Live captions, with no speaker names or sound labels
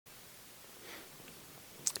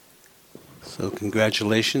So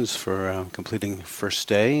congratulations for completing first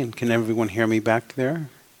day. And can everyone hear me back there?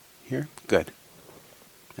 Here? Good.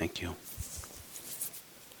 Thank you.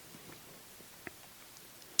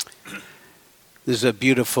 There's a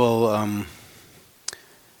beautiful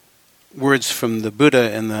words from the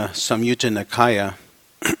Buddha in the Samyutta Nikaya.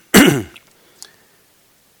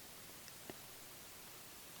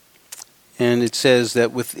 And it says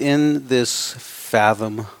that within this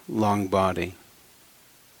fathom long body,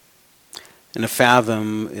 and a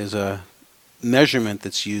fathom is a measurement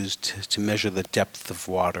that's used to measure the depth of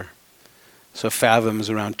water. So a fathom is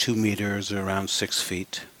around 2 meters or around 6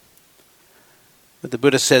 feet. But the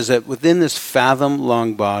Buddha says that within this fathom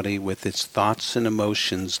long body with its thoughts and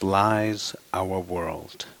emotions lies our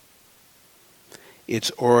world.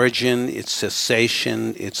 Its origin, its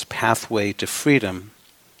cessation, its pathway to freedom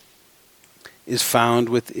is found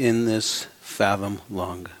within this fathom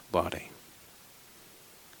long body.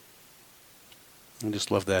 I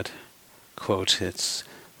just love that quote. It's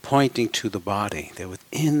pointing to the body, that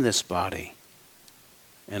within this body,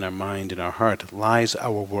 in our mind, in our heart, lies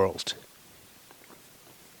our world.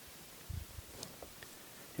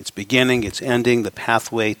 Its beginning, its ending, the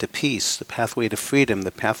pathway to peace, the pathway to freedom,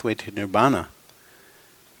 the pathway to nirvana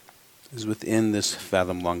is within this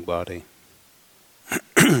fathom long body.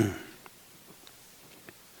 And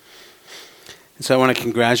so I want to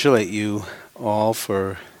congratulate you all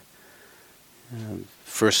for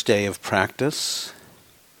first day of practice.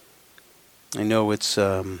 I know it's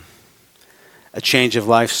a change of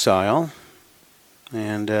lifestyle,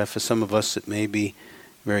 and for some of us it may be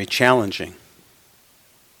very challenging.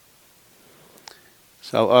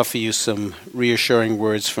 So I'll offer you some reassuring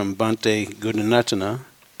words from Bhante Gunaratana,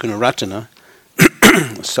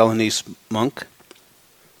 a Ceylonese monk.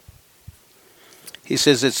 He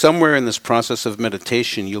says that somewhere in this process of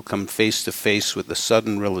meditation you'll come face to face with the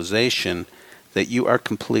sudden realization that you are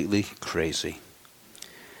completely crazy.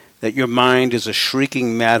 That your mind is a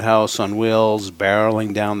shrieking madhouse on wheels,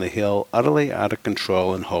 barreling down the hill, utterly out of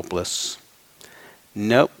control and hopeless.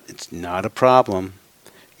 Nope, it's not a problem.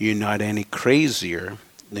 You're not any crazier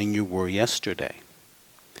than you were yesterday.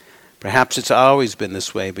 Perhaps it's always been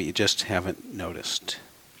this way, but you just haven't noticed.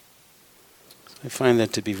 So I find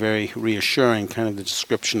that to be very reassuring, kind of the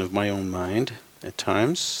description of my own mind at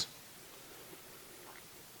times.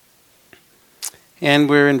 And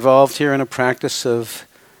we're involved here in a practice of,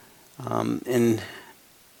 in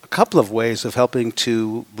a couple of ways of helping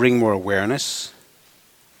to bring more awareness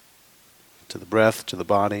to the breath, to the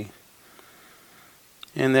body.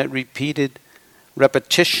 And that repeated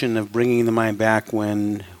repetition of bringing the mind back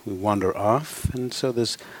when we wander off. And so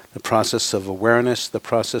there's the process of awareness, the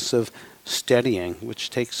process of steadying,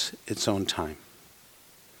 which takes its own time.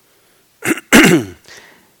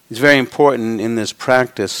 It's very important in this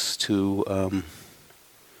practice to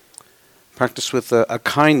practice with a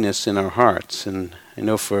kindness in our hearts. And I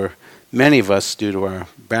know for many of us, due to our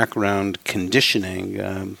background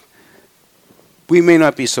conditioning, we may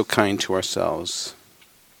not be so kind to ourselves.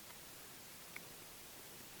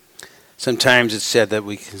 Sometimes it's said that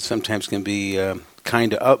we sometimes can be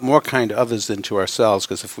more kind to others than to ourselves,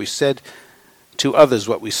 because if we said to others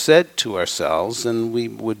what we said to ourselves, then we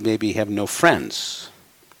would maybe have no friends.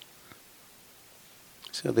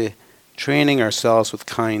 So the training ourselves with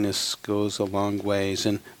kindness goes a long ways.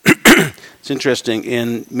 And it's interesting,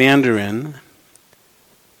 in Mandarin,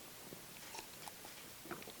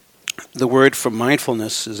 the word for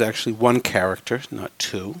mindfulness is actually one character, not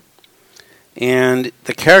two. And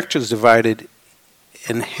the character is divided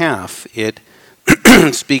in half. It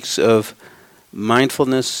speaks of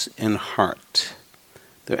mindfulness and heart.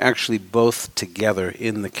 They're actually both together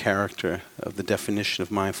in the character of the definition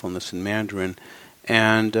of mindfulness in Mandarin.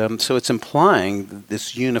 And so it's implying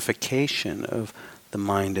this unification of the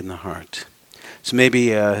mind and the heart. So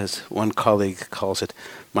maybe, as one colleague calls it,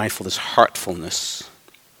 mindfulness, heartfulness,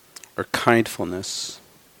 or kindfulness.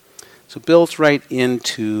 So built right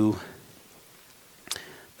into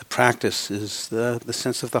the practice is the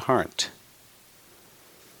sense of the heart.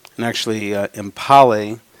 And actually, in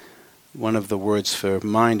Pali, one of the words for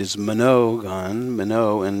mind is mano,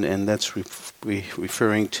 and that's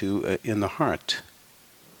referring to in the heart.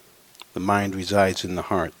 The mind resides in the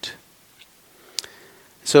heart.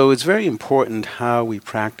 So it's very important how we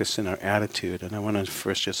practice in our attitude, and I want to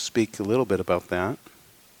first just speak a little bit about that.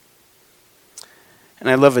 And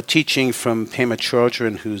I love a teaching from Pema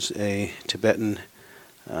Chodron, who's a Tibetan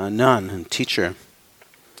nun and teacher.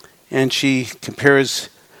 And she compares,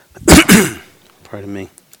 pardon me.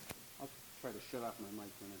 I'll try to shut off my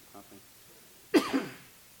mic when I'm coughing.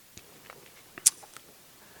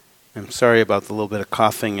 I'm sorry about the little bit of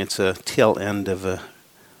coughing. It's a tail end of a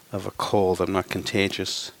cold. I'm not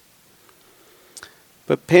contagious.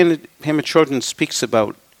 But Pema Chodron speaks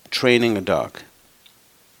about training a dog.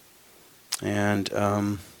 And,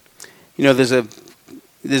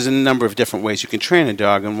 there's a number of different ways you can train a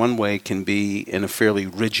dog, and one way can be in a fairly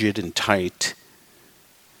rigid and tight,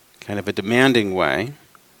 kind of a demanding way.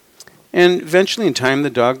 And eventually in time the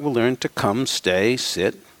dog will learn to come, stay,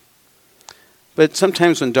 sit. But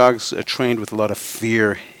sometimes when dogs are trained with a lot of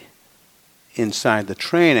fear inside the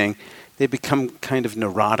training, they become kind of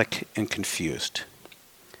neurotic and confused.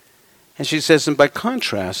 And she says, and by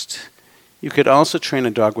contrast, you could also train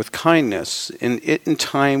a dog with kindness, and it in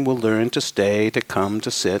time will learn to stay, to come, to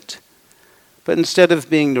sit. But instead of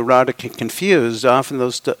being neurotic and confused, often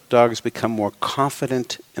those dogs become more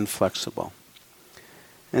confident and flexible.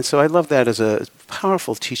 And so I love that as a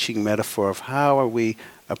powerful teaching metaphor of how are we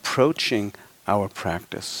approaching our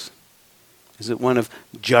practice. Is it one of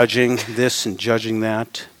judging this and judging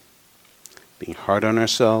that? Being hard on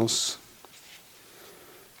ourselves?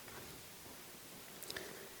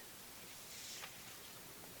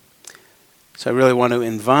 So I really want to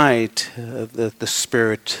invite the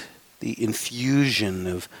spirit, the infusion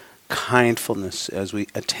of kindfulness as we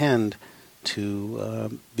attend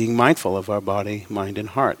to being mindful of our body, mind, and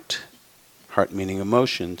heart. Heart meaning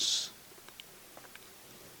emotions.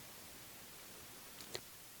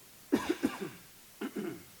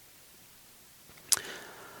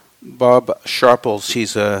 Bob Sharples,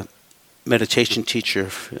 he's a meditation teacher,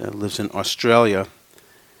 lives in Australia.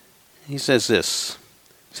 He says this.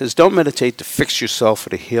 He says, don't meditate to fix yourself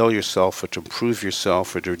or to heal yourself or to improve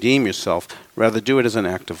yourself or to redeem yourself. Rather, do it as an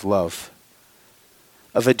act of love,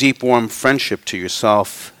 of a deep, warm friendship to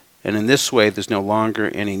yourself. And in this way, there's no longer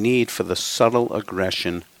any need for the subtle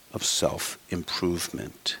aggression of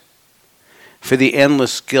self-improvement, for the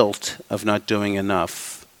endless guilt of not doing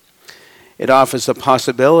enough. It offers the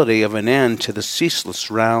possibility of an end to the ceaseless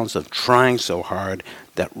rounds of trying so hard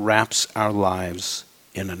that wraps our lives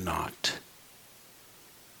in a knot.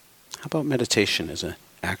 How about meditation as an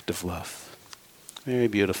act of love? Very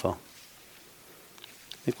beautiful.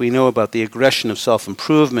 I think we know about the aggression of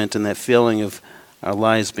self-improvement and that feeling of our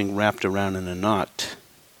lives being wrapped around in a knot.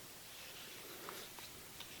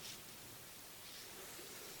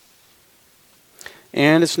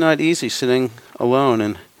 And it's not easy sitting alone.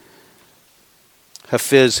 And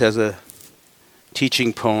Hafiz has a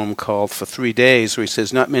teaching poem called For 3 Days, where he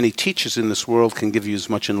says, not many teachers in this world can give you as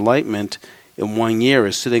much enlightenment in 1 year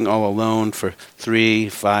as sitting all alone for 3,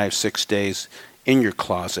 5, 6 days in your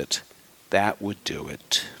closet. That would do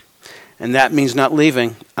it. And that means not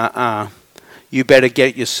leaving. You better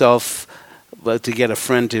get yourself, to get a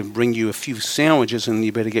friend to bring you a few sandwiches, and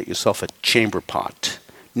you better get yourself a chamber pot.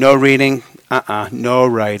 No reading, no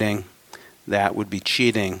writing. That would be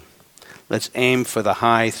cheating. Let's aim for the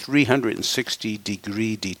high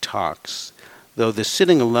 360-degree detox, though the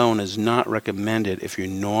sitting alone is not recommended if you're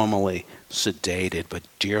normally sedated. But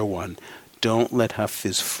dear one, don't let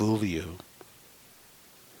Hafiz fool you.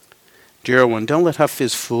 Dear one, don't let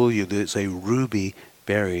Hafiz fool you. There's a ruby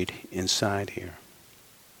buried inside here.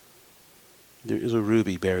 There is a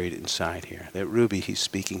ruby buried inside here. That ruby he's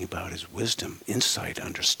speaking about is wisdom, insight,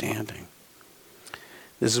 understanding.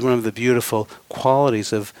 This is one of the beautiful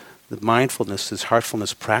qualities of the mindfulness, this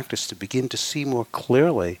heartfulness practice, to begin to see more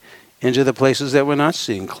clearly into the places that we're not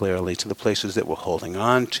seeing clearly, to the places that we're holding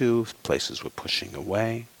on to, places we're pushing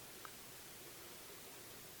away.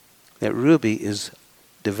 That ruby is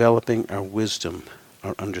developing our wisdom,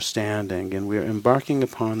 our understanding, and we're embarking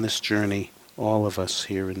upon this journey, all of us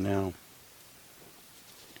here and now.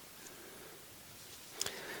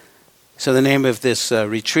 So the name of this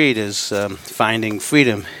retreat is Finding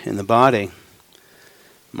Freedom in the Body.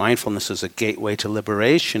 Mindfulness is a gateway to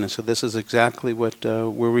liberation, and so this is exactly what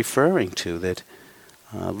we're referring to, that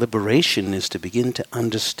liberation is to begin to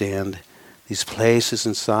understand these places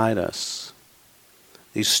inside us,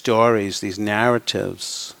 these stories, these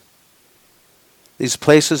narratives, these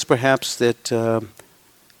places perhaps that are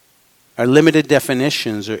limited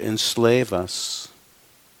definitions or enslave us.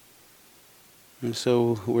 And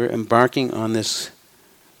so we're embarking on this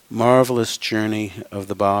marvelous journey of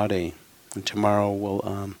the body. And tomorrow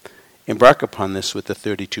we'll embark upon this with the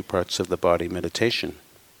 32 parts of the body meditation.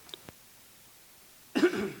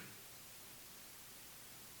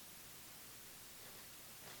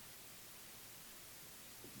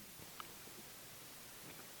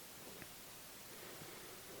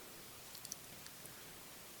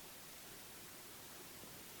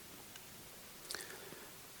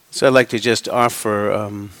 So I'd like to just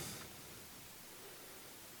offer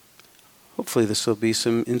hopefully this will be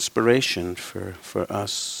some inspiration for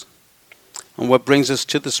us. And what brings us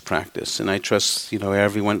to this practice. And I trust,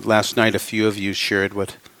 everyone, last night a few of you shared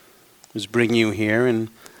what was bringing you here. And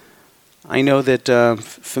I know that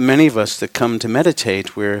for many of us that come to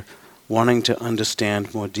meditate, we're wanting to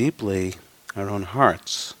understand more deeply our own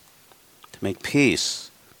hearts, to make peace.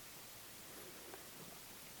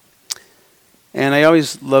 And I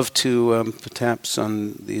always love to, perhaps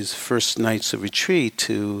on these first nights of retreat,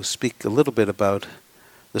 to speak a little bit about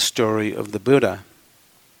the story of the Buddha.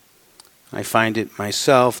 I find it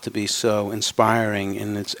myself to be so inspiring,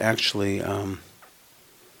 and it's actually,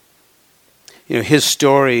 his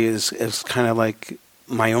story is kind of like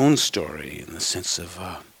my own story in the sense of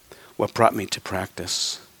what brought me to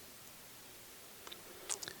practice.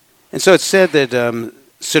 And so it's said that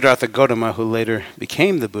Siddhartha Gautama, who later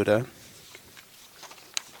became the Buddha,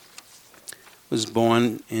 was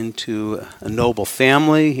born into a noble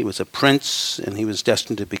family. He was a prince, and he was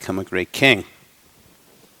destined to become a great king.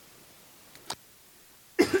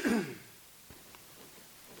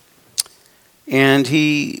 And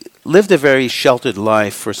he lived a very sheltered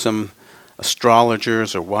life. For some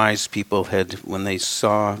astrologers or wise people when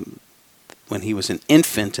he was an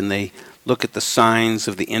infant, and they look at the signs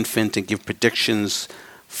of the infant and give predictions,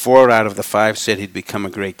 4 out of the 5 said he'd become a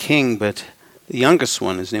great king, but the youngest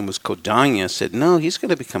one, his name was Kodanya, said, no, he's going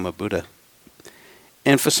to become a Buddha.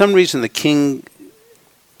 And for some reason, the king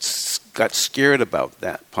got scared about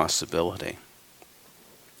that possibility,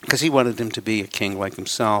 because he wanted him to be a king like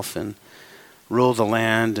himself and rule the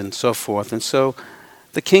land and so forth. And so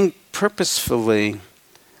the king purposefully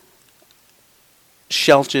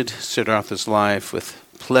sheltered Siddhartha's life with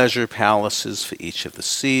pleasure palaces for each of the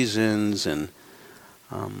seasons and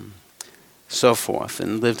so forth,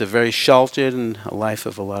 and lived a very sheltered and a life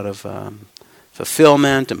of a lot of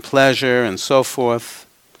fulfillment and pleasure and so forth.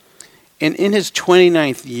 And in his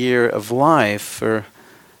 29th year of life, for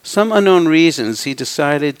some unknown reasons, he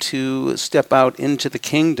decided to step out into the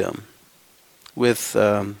kingdom with,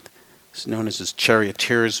 it's known as his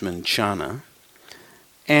charioteersman, Channa.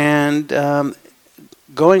 And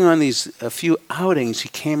going on a few outings, he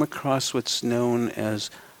came across what's known as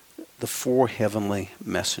the 4 heavenly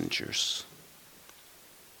messengers.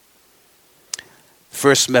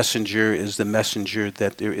 First messenger is the messenger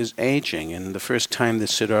that there is aging. And the first time that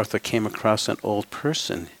Siddhartha came across an old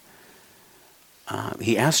person,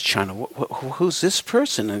 he asked Channa, who's this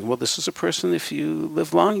person? And, well, this is a person, if you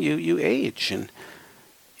live long, you age.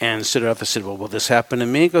 And Siddhartha said, well, will this happen to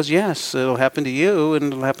me? He goes, yes, it'll happen to you, and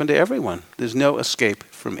it'll happen to everyone. There's no escape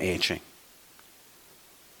from aging.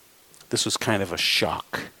 This was kind of a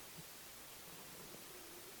shock.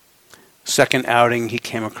 Second outing, he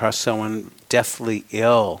came across someone deathly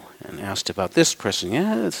ill and asked about this person.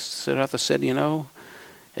 Yeah, Siddhartha said,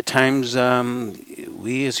 at times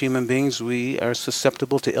we as human beings, we are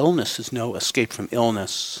susceptible to illness. There's no escape from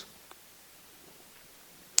illness.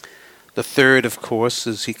 The third, of course,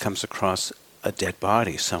 is he comes across a dead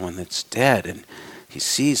body, someone that's dead, and he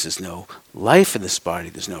sees there's no life in this body,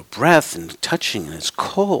 there's no breath and touching, and it's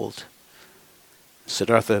cold.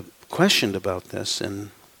 Siddhartha questioned about this,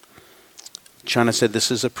 and Channa said,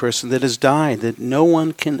 this is a person that has died, that no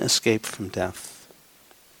one can escape from death.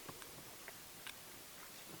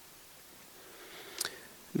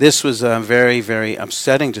 This was very, very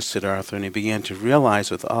upsetting to Siddhartha, and he began to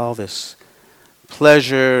realize with all this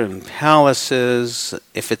pleasure and palaces,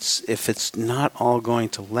 if it's not all going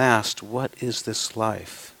to last, what is this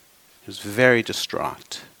life? He was very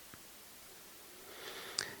distraught.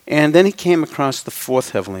 And then he came across the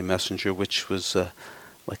 4th heavenly messenger, which was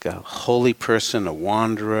like a holy person, a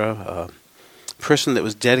wanderer, a person that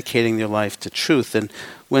was dedicating their life to truth. And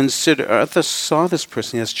when Siddhartha saw this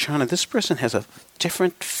person, he asked Channa, this person has a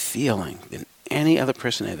different feeling than any other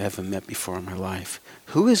person I've ever met before in my life.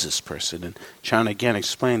 Who is this person? And Channa again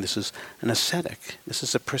explained, this is an ascetic. This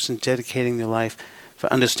is a person dedicating their life for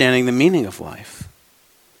understanding the meaning of life.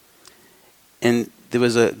 And there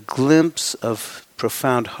was a glimpse of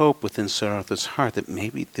profound hope within Siddhartha's heart that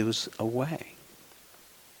maybe there was a way.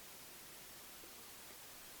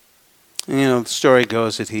 And, the story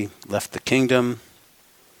goes that he left the kingdom,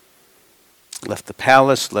 left the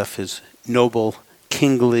palace, left his noble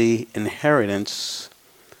kingly inheritance,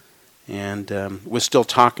 and we're still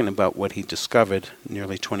talking about what he discovered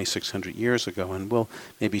nearly 2,600 years ago, and we'll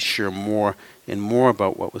maybe share more and more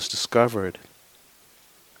about what was discovered.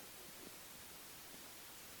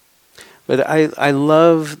 But I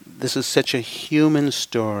love, this is such a human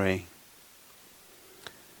story.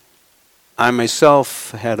 I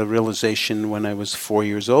myself had a realization when I was 4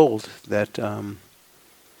 years old that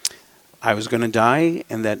I was going to die,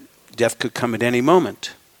 and that death could come at any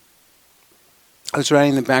moment. I was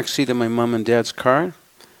riding in the back seat of my mom and dad's car.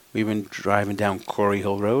 We've been driving down Quarry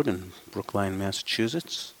Hill Road in Brookline,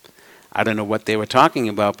 Massachusetts. I don't know what they were talking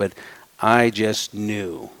about, but I just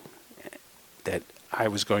knew that I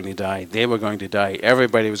was going to die, they were going to die,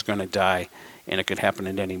 everybody was going to die, and it could happen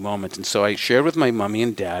at any moment. And so I shared with my mommy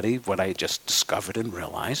and daddy what I just discovered and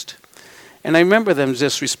realized. And I remember them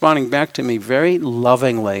just responding back to me very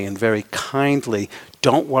lovingly and very kindly.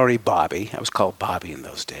 Don't worry, Bobby. I was called Bobby in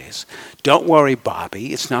those days. Don't worry,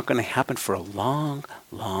 Bobby. It's not going to happen for a long,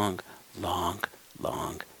 long, long,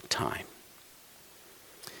 long time.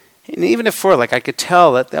 And even before, I could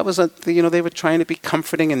tell that was they were trying to be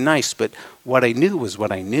comforting and nice, but what I knew was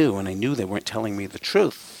what I knew, and I knew they weren't telling me the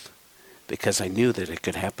truth because I knew that it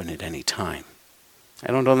could happen at any time.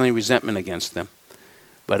 I don't hold any resentment against them,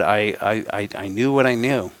 but I knew what I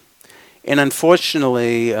knew. And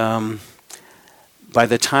unfortunately, by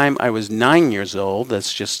the time I was 9 years old,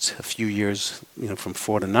 that's just a few years, from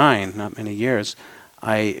 4 to 9, not many years,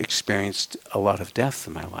 I experienced a lot of death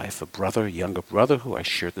in my life. A younger brother who I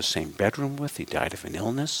shared the same bedroom with, he died of an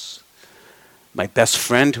illness. My best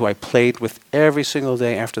friend who I played with every single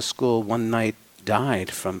day after school one night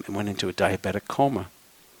went into a diabetic coma.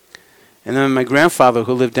 And then my grandfather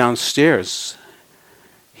who lived downstairs,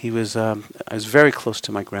 I was very close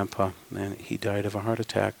to my grandpa, and he died of a heart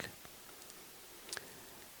attack.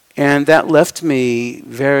 And that left me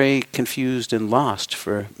very confused and lost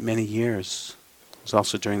for many years. It was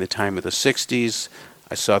also during the time of the 60s.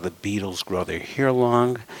 I saw the Beatles grow their hair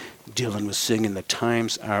long. Dylan was singing "The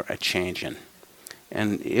Times Are A-Changin'."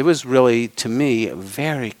 And it was really, to me, a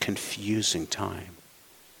very confusing time.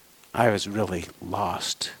 I was really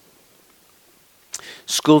lost.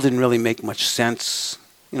 School didn't really make much sense.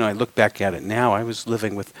 I look back at it now. I was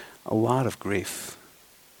living with a lot of grief,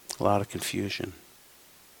 a lot of confusion.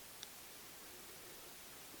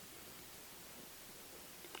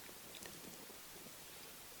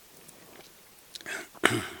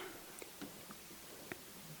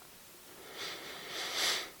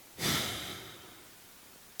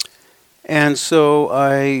 And so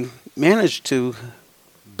I managed to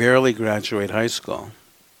barely graduate high school.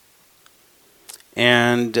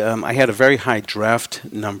 And I had a very high draft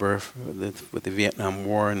number with the Vietnam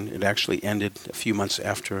War, and it actually ended a few months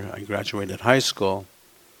after I graduated high school.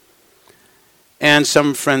 And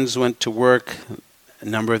some friends went to work, a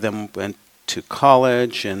number of them went to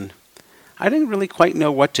college, and I didn't really quite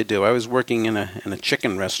know what to do. I was working in a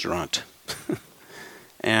chicken restaurant.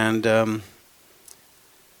 And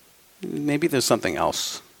maybe there's something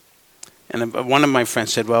else. And one of my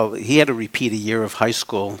friends said, well, he had to repeat a year of high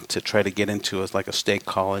school to try to get into a state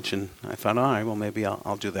college. And I thought, all right, well, maybe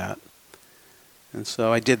I'll do that. And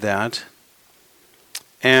so I did that.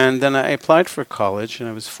 And then I applied for college, and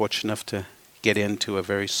I was fortunate enough to get into a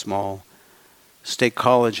very small state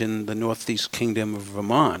college in the Northeast Kingdom of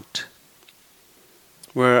Vermont,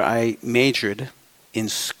 where I majored in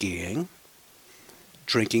skiing,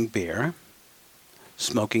 drinking beer,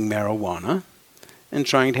 smoking marijuana, and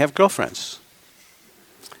trying to have girlfriends.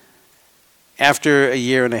 After a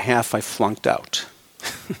year and a half, I flunked out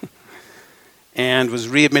and was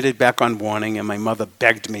readmitted back on warning, and my mother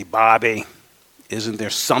begged me, Bobby, isn't there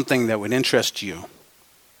something that would interest you?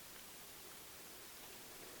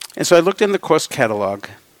 And so I looked in the course catalog,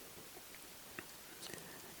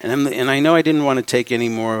 and I know I didn't want to take any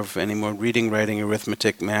more reading, writing,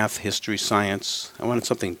 arithmetic, math, history, science. I wanted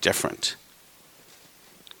something different.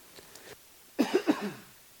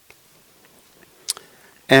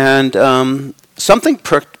 And something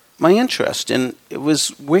perked my interest, and it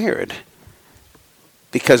was weird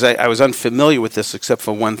because I was unfamiliar with this except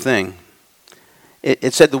for one thing.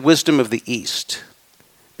 It said the wisdom of the East.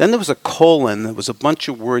 Then there was a colon. There was a bunch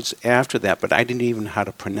of words after that, but I didn't even know how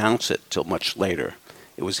to pronounce it till much later.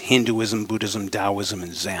 It was Hinduism, Buddhism, Taoism,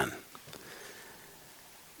 and Zen.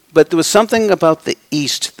 But there was something about the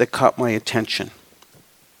East that caught my attention.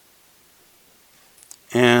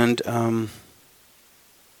 And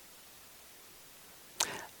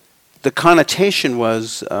the connotation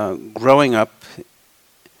was growing up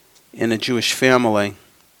in a Jewish family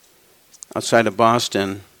outside of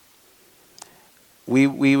Boston.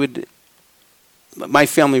 My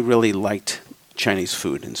family really liked Chinese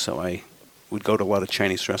food, and so I would go to a lot of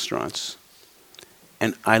Chinese restaurants.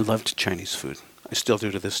 And I loved Chinese food. I still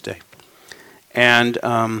do to this day. And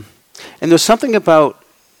there's something about,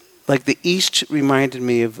 the East reminded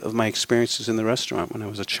me of my experiences in the restaurant when I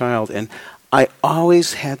was a child, and I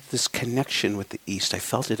always had this connection with the East. I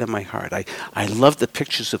felt it in my heart. I loved the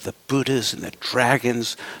pictures of the Buddhas and the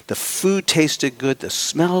dragons. The food tasted good. The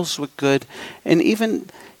smells were good. And even,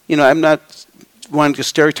 I'm not wanting to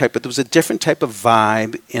stereotype, but there was a different type of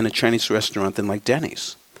vibe in a Chinese restaurant than like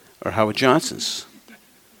Denny's or Howard Johnson's.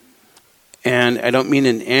 And I don't mean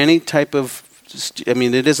in any type of,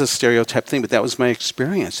 it is a stereotype thing, but that was my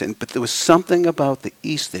experience. But there was something about the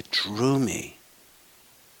East that drew me,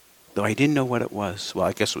 though I didn't know what it was. Well,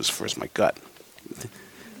 I guess it was first my gut,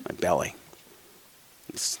 my belly.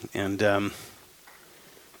 And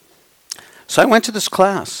so I went to this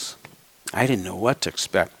class. I didn't know what to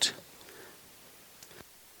expect.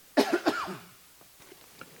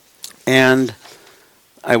 And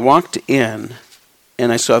I walked in,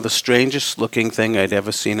 and I saw the strangest looking thing I'd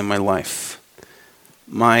ever seen in my life.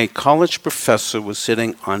 My college professor was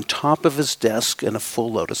sitting on top of his desk in a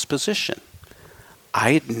full lotus position.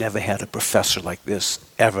 I had never had a professor like this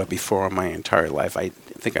ever before in my entire life. I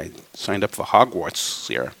think I signed up for Hogwarts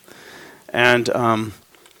here. And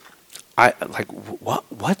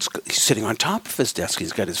he's sitting on top of his desk.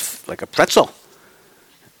 He's got his, like a pretzel.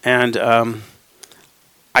 And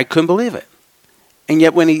I couldn't believe it. And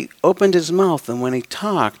yet when he opened his mouth and when he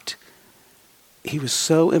talked, he was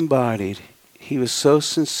so embodied. He was so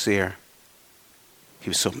sincere. He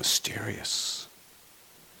was so mysterious.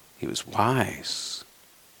 He was wise.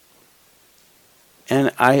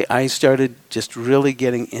 And I started just really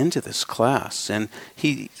getting into this class. And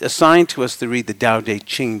he assigned to us to read the Tao Te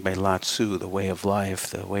Ching by Lao Tzu, the way of life,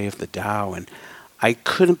 the way of the Tao. And I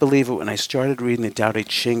couldn't believe it when I started reading the Tao Te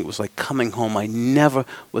Ching. It was like coming home. I never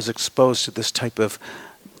was exposed to this type of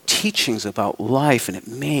teachings about life, and it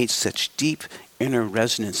made such deep inner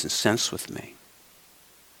resonance and sense with me.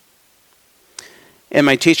 And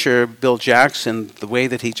my teacher, Bill Jackson, the way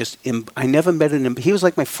that he just, I never met him. He was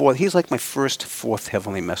like my first fourth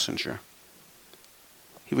heavenly messenger.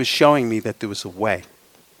 He was showing me that there was a way.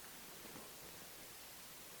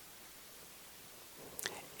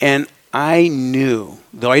 And I knew,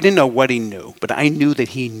 though I didn't know what he knew, but I knew that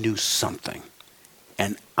he knew something.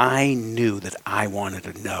 And I knew that I wanted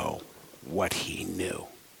to know what he knew.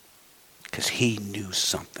 Because he knew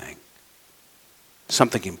something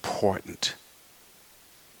important.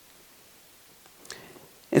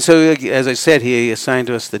 And so, as I said, he assigned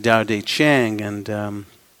to us the Tao Te Ching, and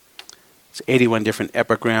it's 81 different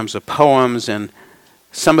epigrams of poems, and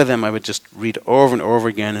some of them I would just read over and over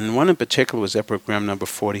again, and one in particular was epigram number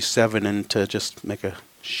 47, and to just make a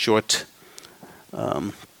short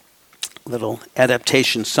little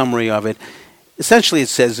adaptation summary of it, essentially it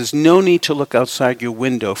says, there's no need to look outside your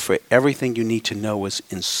window, for everything you need to know is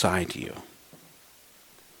inside you.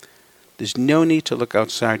 There's no need to look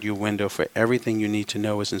outside your window, for everything you need to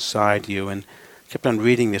know is inside you. And I kept on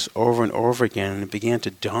reading this over and over again, and it began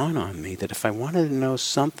to dawn on me that if I wanted to know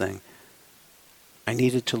something, I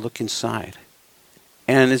needed to look inside.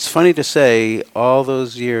 And it's funny to say, all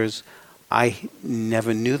those years, I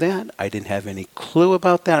never knew that. I didn't have any clue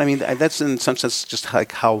about that. I mean, that's in some sense just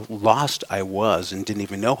like how lost I was and didn't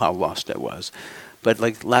even know how lost I was. But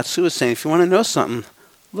like Lao Tzu was saying, if you want to know something,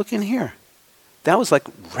 look in here. That was like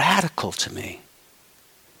radical to me.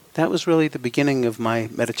 That was really the beginning of my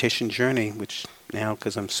meditation journey, which now,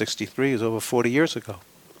 because I'm 63, is over 40 years ago.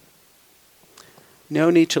 No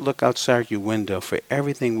need to look outside your window, for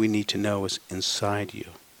everything we need to know is inside you.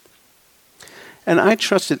 And I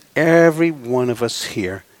trust that every one of us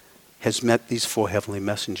here has met these four heavenly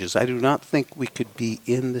messengers. I do not think we could be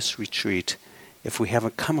in this retreat if we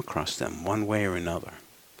haven't come across them one way or another.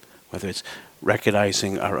 Whether it's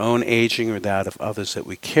recognizing our own aging or that of others that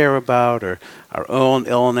we care about, or our own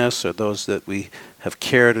illness, or those that we have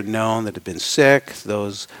cared or known that have been sick,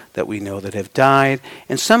 those that we know that have died.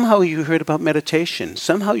 And somehow you heard about meditation.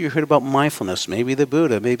 Somehow you heard about mindfulness. Maybe the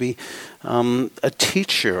Buddha, maybe a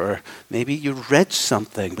teacher, or maybe you read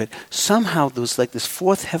something. But somehow there was like this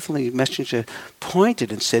fourth heavenly messenger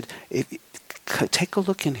pointed and said, take a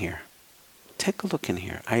look in here. Take a look in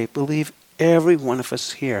here. I believe every one of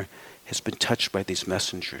us here has been touched by these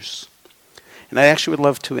messengers. And I actually would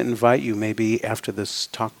love to invite you maybe after this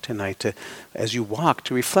talk tonight to, as you walk,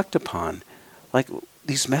 to reflect upon like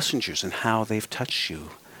these messengers and how they've touched you.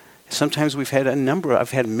 Sometimes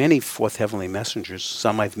I've had many fourth heavenly messengers.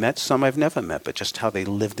 Some I've met, some I've never met, but just how they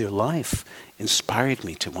lived their life inspired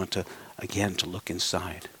me to want to, again, to look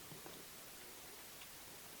inside.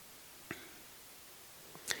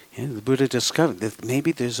 And the Buddha discovered that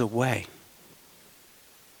maybe there's a way.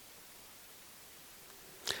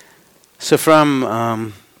 So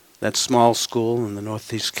from that small school in the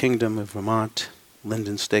Northeast Kingdom of Vermont,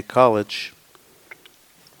 Linden State College,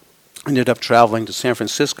 I ended up traveling to San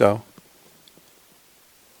Francisco.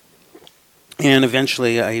 And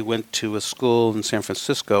eventually I went to a school in San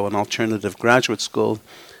Francisco, an alternative graduate school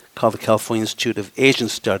called the California Institute of Asian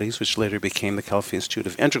Studies, which later became the California Institute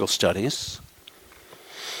of Integral Studies.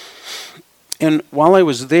 And while I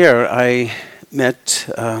was there, I met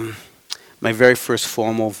my very first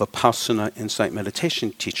formal Vipassana insight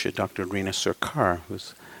meditation teacher, Dr. Rina Sarkar, who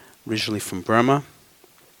was originally from Burma.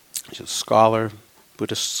 She's a scholar,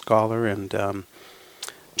 Buddhist scholar, and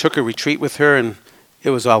took a retreat with her, and it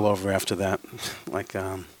was all over after that.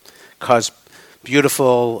 Caused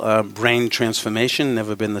beautiful brain transformation,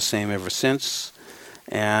 never been the same ever since.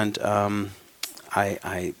 And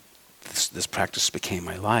this practice became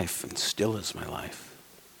my life and still is my life.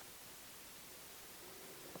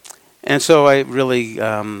 And so I really,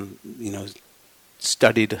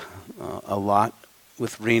 studied a lot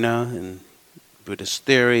with Rina and Buddhist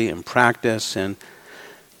theory and practice. And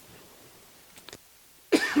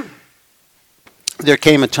there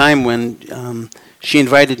came a time when she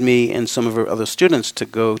invited me and some of her other students to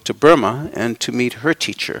go to Burma and to meet her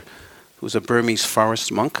teacher, who was a Burmese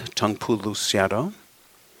forest monk, Tungpulu Sayadaw.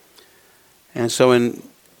 And so on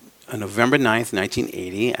November 9th,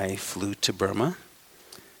 1980, I flew to Burma.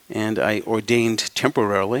 And I ordained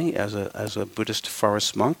temporarily as a Buddhist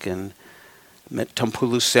forest monk and met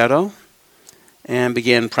Tungpulu Sayadaw and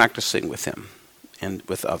began practicing with him and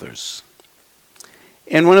with others.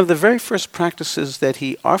 And one of the very first practices that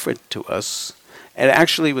he offered to us, it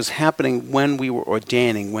actually was happening when we were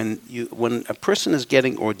ordaining. When a person is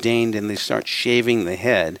getting ordained and they start shaving the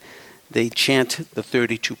head, they chant the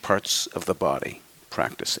 32 parts of the body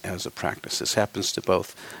practice as a practice. This happens to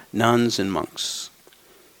both nuns and monks.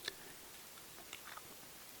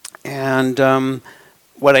 And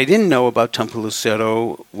what I didn't know about Tungpulu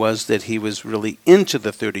Sayadaw was that he was really into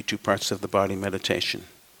the 32 parts of the body meditation.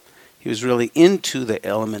 He was really into the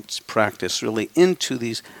elements practice, really into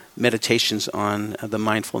these meditations on the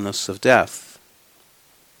mindfulness of death.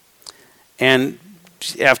 And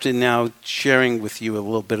after now sharing with you a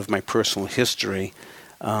little bit of my personal history,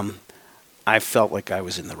 I felt like I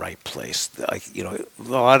was in the right place. A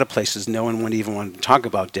lot of places no one would even want to talk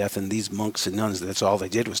about death, and these monks and nuns, that's all they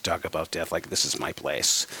did was talk about death, like this is my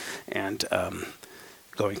place. And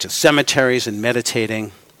going to cemeteries and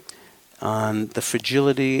meditating on the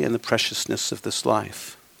fragility and the preciousness of this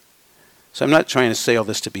life. So I'm not trying to say all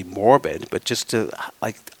this to be morbid, but just to,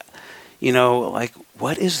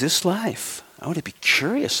 what is this life? I want to be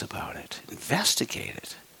curious about it, investigate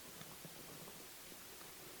it.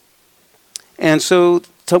 And so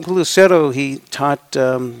Tungpulu Sayadaw, he taught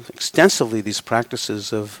extensively these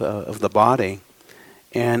practices of the body,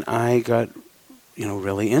 and I got,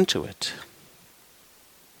 really into it.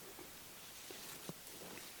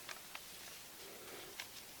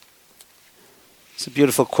 It's a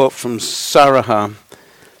beautiful quote from Saraha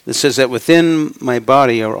that says that within my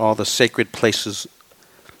body are all the sacred places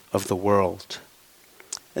of the world,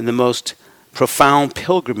 and the most profound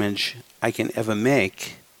pilgrimage I can ever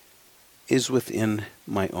make is within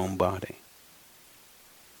my own body.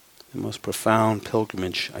 The most profound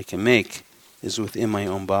pilgrimage I can make is within my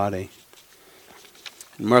own body.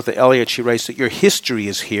 And Martha Elliott, she writes that your history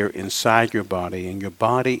is here inside your body, and your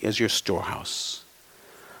body is your storehouse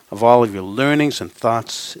of all of your learnings and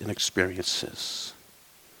thoughts and experiences.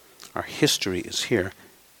 Our history is here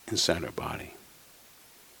inside our body.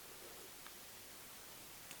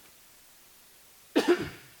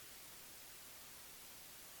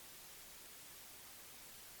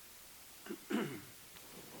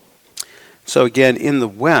 So again, in the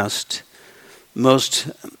West, most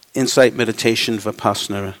insight meditation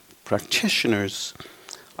Vipassana practitioners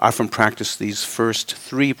often practice these first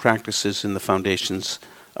three practices in the foundations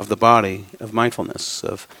of the body, of mindfulness,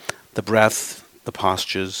 of the breath, the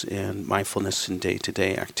postures, and mindfulness in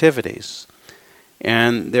day-to-day activities.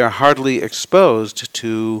 And they're hardly exposed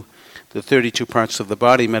to the 32 parts of the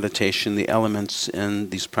body meditation, the elements in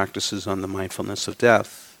these practices on the mindfulness of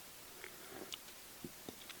death.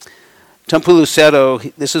 Tungpulu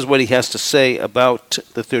Sayadaw, this is what he has to say about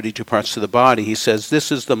the 32 parts of the body. He says, this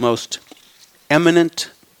is the most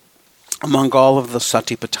eminent among all of the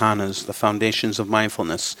satipatthanas, the foundations of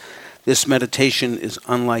mindfulness. This meditation is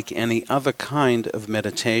unlike any other kind of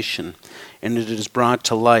meditation, and it is brought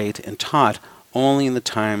to light and taught only in the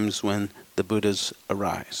times when the Buddhas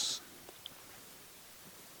arise.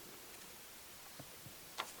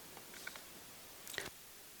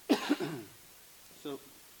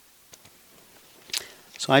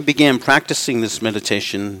 So I began practicing this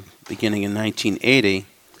meditation beginning in 1980,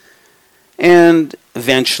 and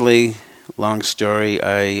eventually, long story,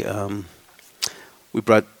 we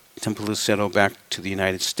brought Temple Lucero back to the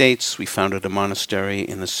United States. We founded a monastery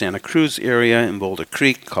in the Santa Cruz area in Boulder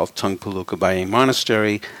Creek called Tungpalu Baye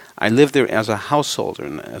Monastery. I lived there as a householder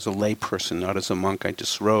and as a lay person, not as a monk. I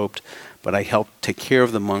disrobed, but I helped take care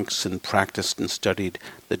of the monks and practiced and studied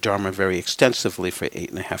the Dharma very extensively for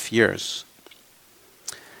 8.5 years.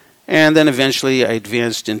 And then eventually I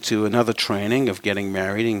advanced into another training of getting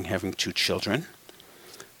married and having 2 children.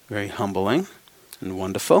 Very humbling and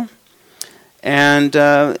wonderful. And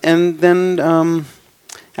then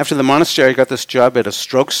after the monastery, I got this job at a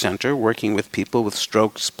stroke center working with people with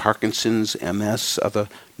strokes, Parkinson's, MS, other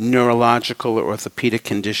neurological or orthopedic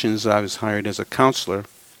conditions. I was hired as a counselor.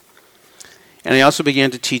 And I also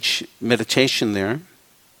began to teach meditation there.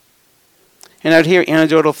 And I'd hear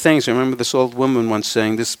anecdotal things. I remember this old woman once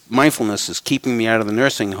saying, this mindfulness is keeping me out of the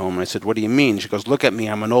nursing home. And I said, what do you mean? She goes, look at me.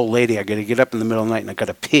 I'm an old lady. I got to get up in the middle of the night and I got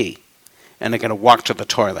to pee. And I got to walk to the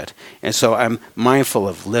toilet. And so I'm mindful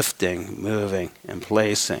of lifting, moving, and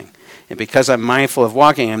placing. And because I'm mindful of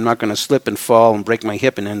walking, I'm not going to slip and fall and break my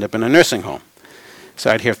hip and end up in a nursing home. So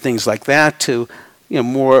I'd hear things like that to,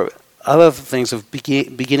 more other things of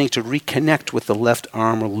beginning to reconnect with the left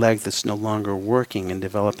arm or leg that's no longer working and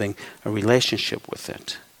developing a relationship with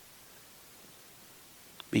it.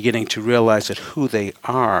 Beginning to realize that who they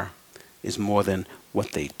are is more than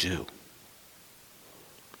what they do.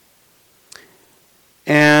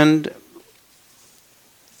 And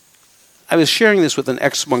I was sharing this with an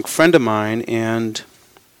ex-monk friend of mine, and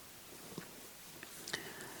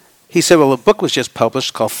he said, well, a book was just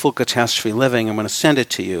published called Full Catastrophe Living. I'm going to send it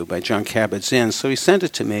to you by Jon Kabat-Zinn. So he sent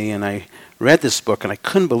it to me, and I read this book, and I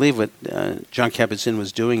couldn't believe what Jon Kabat-Zinn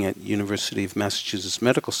was doing at University of Massachusetts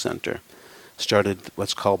Medical Center. Started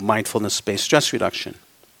what's called mindfulness-based stress reduction.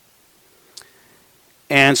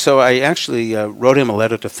 And so I actually wrote him a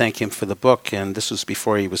letter to thank him for the book, and this was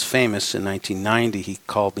before he was famous. In 1990, he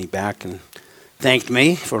called me back and thanked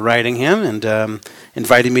me for writing him and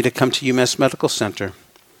invited me to come to UMass Medical Center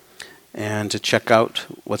and to check out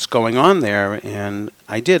what's going on there. And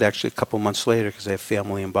I did, actually, a couple months later, because I have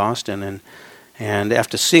family in Boston. And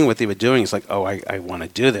after seeing what they were doing, it's like, oh, I want to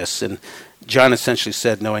do this. And John essentially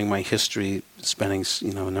said, knowing my history, spending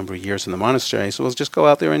a number of years in the monastery, so we'll just go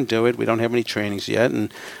out there and do it. We don't have any trainings yet.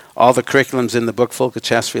 And all the curriculum's in the book, Full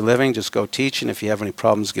Catastrophe Living. Just go teach. And if you have any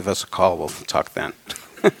problems, give us a call. We'll talk then.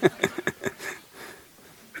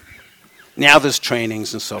 Now there's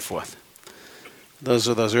trainings and so forth. Those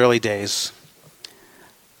are those early days.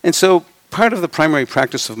 And so part of the primary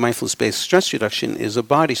practice of mindfulness-based stress reduction is a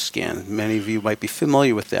body scan. Many of you might be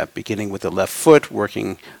familiar with that, beginning with the left foot,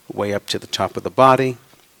 working way up to the top of the body.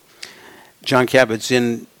 Jon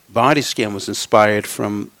Kabat-Zinn body scan was inspired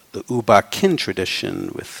from the Uba Kin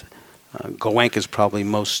tradition, with Goenka is probably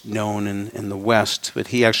most known in the West, but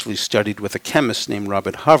he actually studied with a chemist named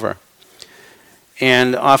Robert Hover.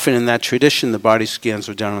 And often in that tradition, the body scans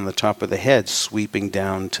were done on the top of the head, sweeping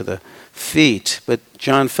down to the feet. But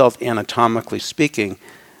John felt, anatomically speaking,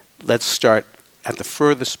 let's start at the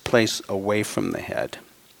furthest place away from the head.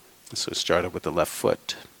 So it started with the left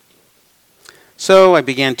foot. So I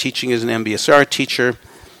began teaching as an MBSR teacher,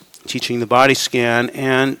 teaching the body scan,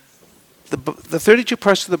 and the 32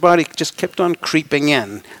 parts of the body just kept on creeping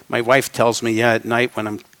in. My wife tells me, at night when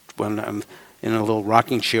I'm in a little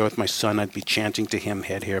rocking chair with my son, I'd be chanting to him,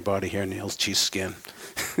 head, hair, body, hair, nails, cheese, skin.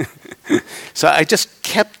 So I just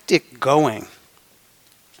kept it going.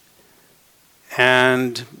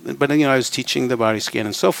 But I was teaching the body scan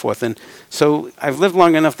and so forth. And so I've lived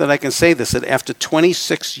long enough that I can say this, that after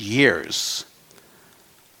 26 years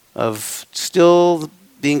of still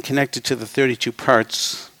being connected to the 32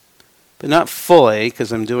 parts, but not fully,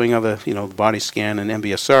 because I'm doing other, body scan and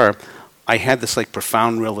MBSR, I had this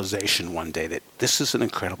profound realization one day that this is an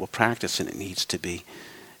incredible practice and it needs to be.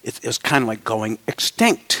 It was kind of like going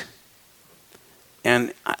extinct.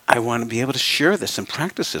 And I want to be able to share this and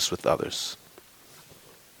practice this with others.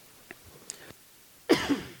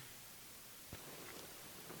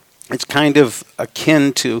 It's kind of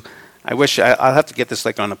akin to, I'll have to get this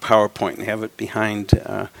on a PowerPoint and have it behind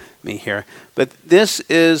me here. But this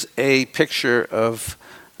is a picture of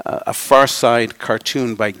a Far Side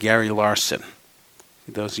cartoon by Gary Larson.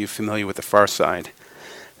 Those of you familiar with the Far Side.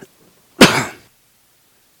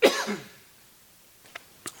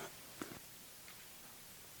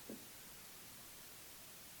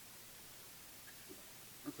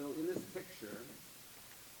 So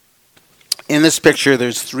in this picture,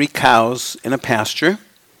 there's 3 cows in a pasture,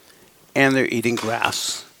 and they're eating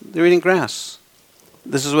grass. They're eating grass.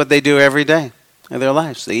 This is what they do every day in their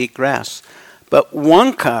lives. They eat grass. But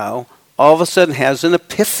one cow all of a sudden has an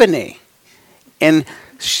epiphany and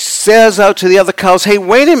says out to the other cows, hey,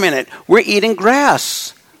 wait a minute, we're eating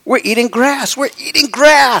grass. We're eating grass. We're eating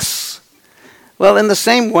grass. Well, in the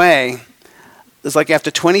same way, it's like after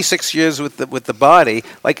 26 years with the body,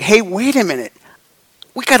 like, hey, wait a minute.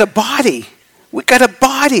 We got a body. We got a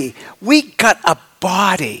body. We got a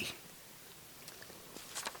body.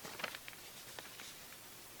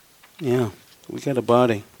 Yeah, we got a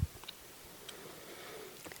body.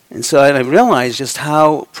 And so I realized just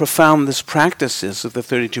how profound this practice is of the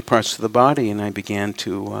 32 parts of the body, and I began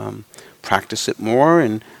to practice it more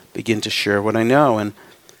and begin to share what I know. And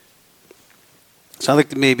so I'd like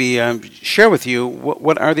to maybe share with you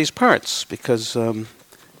what are these parts, because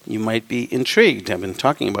you might be intrigued. I've been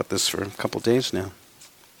talking about this for a couple of days now.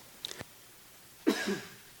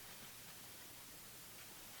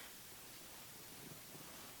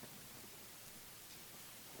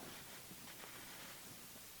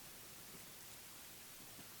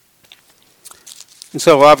 And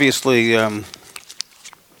so obviously,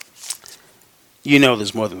 you know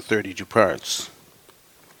there's more than 32 parts.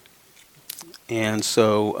 And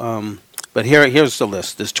so, but here's the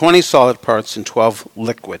list. There's 20 solid parts and 12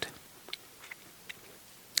 liquid.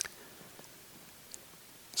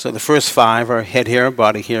 So the first 5 are head hair,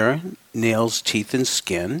 body hair, nails, teeth, and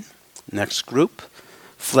skin. Next group,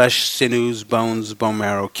 flesh, sinews, bones, bone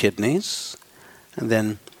marrow, kidneys. And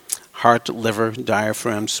then heart, liver,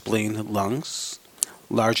 diaphragm, spleen, lungs.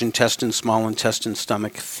 Large intestine, small intestine,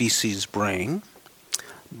 stomach, feces, brain.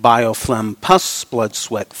 Bile, phlegm, pus, blood,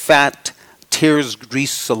 sweat, fat, tears,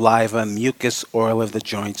 grease, saliva, mucus, oil of the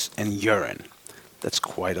joints, and urine. That's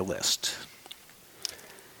quite a list.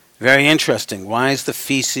 Very interesting. Why is the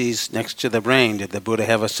feces next to the brain? Did the Buddha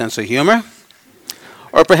have a sense of humor?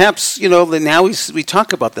 Or perhaps, now we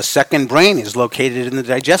talk about the second brain is located in the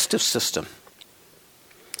digestive system.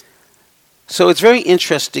 So it's very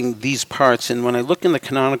interesting, these parts, and when I look in the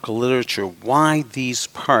canonical literature, why these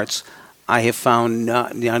parts, I have found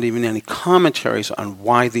not even any commentaries on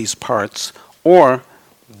why these parts or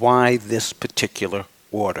why this particular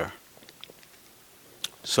order.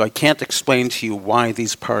 So I can't explain to you why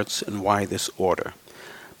these parts and why this order.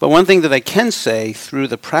 But one thing that I can say through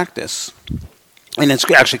the practice, and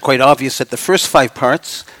it's actually quite obvious that the first 5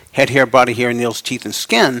 parts, head, hair, body hair, nails, teeth, and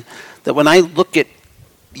skin, that when I look at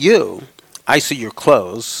you, I see your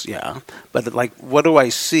clothes, yeah, but like, what do I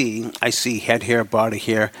see? I see head hair, body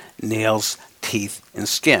hair, nails, teeth, and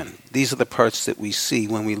skin. These are the parts that we see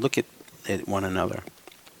when we look at one another.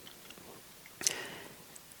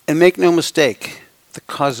 And make no mistake, the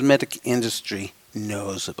cosmetic industry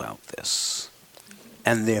knows about this.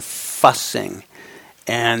 And they're fussing.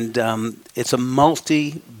 And it's a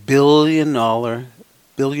multi-billion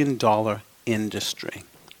dollar industry.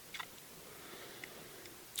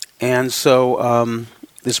 And so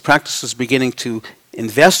this practice is beginning to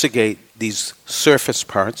investigate these surface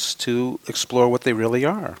parts to explore what they really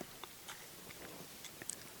are.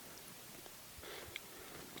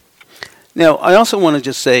 Now, I also want to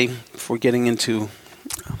just say, before getting into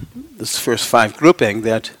this first 5 grouping,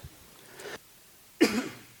 that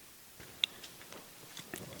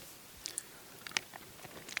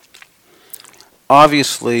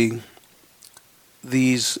obviously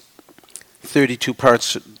these 32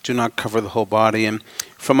 parts do not cover the whole body. And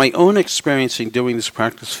from my own experience in doing this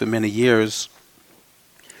practice for many years,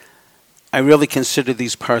 I really consider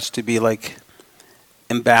these parts to be like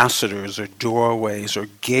ambassadors or doorways or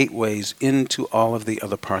gateways into all of the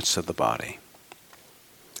other parts of the body.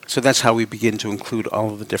 So that's how we begin to include all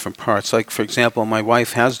of the different parts. Like, for example, my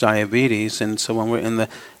wife has diabetes, and so when we're in the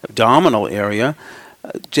abdominal area,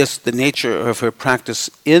 just the nature of her practice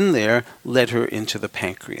in there led her into the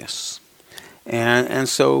pancreas. And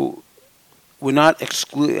so we're not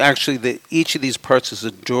actually, each of these parts is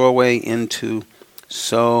a doorway into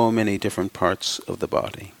so many different parts of the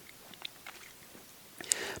body.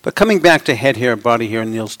 But coming back to head hair, body hair,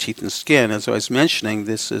 nails, teeth, and skin, as I was mentioning,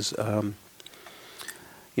 this is a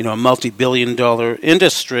multi-billion dollar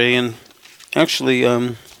industry. And actually,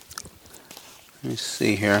 let me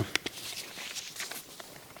see here.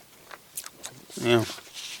 Yeah.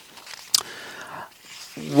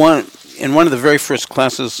 In one of the very first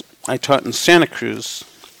classes I taught in Santa Cruz,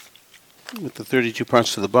 with the 32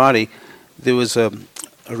 parts of the body, there was a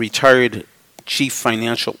retired chief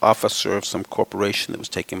financial officer of some corporation that was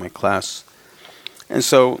taking my class. And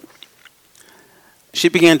so she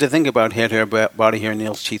began to think about head hair, body hair,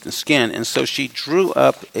 nails, teeth, and skin. And so she drew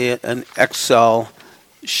up an Excel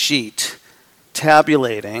sheet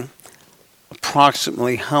tabulating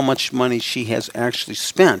approximately how much money she has actually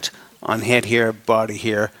spent on head hair, body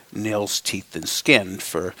hair, nails, teeth, and skin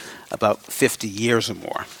for about 50 years or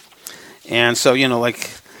more. And so,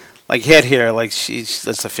 like head hair, like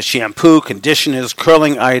that's for shampoo, conditioners,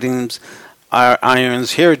 curling items,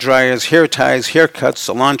 irons, hair dryers, hair ties, haircuts,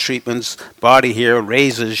 salon treatments, body hair,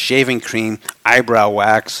 razors, shaving cream, eyebrow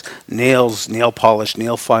wax, nails, nail polish,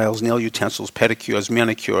 nail files, nail utensils, pedicures,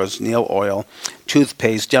 manicures, nail oil,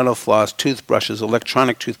 toothpaste, dental floss, toothbrushes,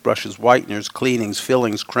 electronic toothbrushes, whiteners, cleanings,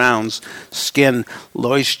 fillings, crowns, skin,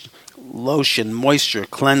 lotion, moisture,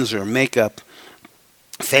 cleanser, makeup,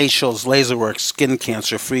 facials, laser work, skin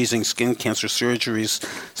cancer, freezing, skin cancer surgeries.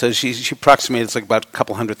 So she approximated it's like about a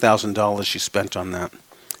couple $100,000 she spent on that.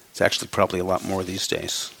 It's actually probably a lot more these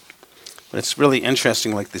days. But it's really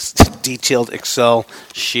interesting, like this detailed Excel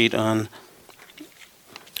sheet on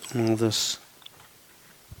all this.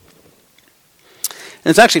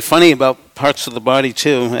 And it's actually funny about parts of the body,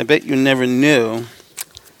 too. I bet you never knew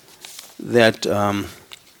that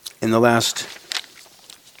in the last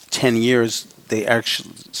 10 years,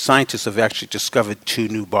 scientists have actually discovered 2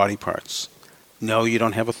 new body parts. No, you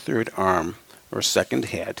don't have a third arm or a second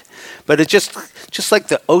head. But it's just like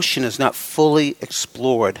the ocean is not fully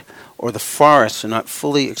explored or the forests are not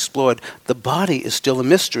fully explored, the body is still a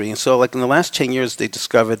mystery. And so like in the last 10 years,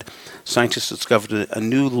 scientists discovered a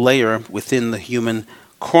new layer within the human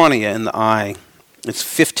cornea in the eye. It's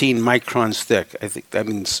 15 microns thick. I think that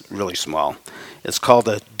means really small. It's called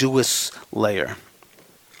a Duis layer.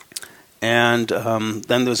 And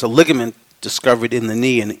then there's a ligament discovered in the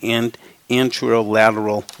knee, an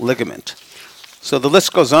anterolateral ligament. So the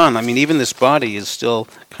list goes on. I mean, even this body is still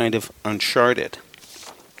kind of uncharted.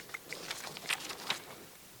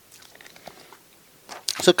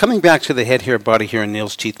 So coming back to the head hair, body hair, and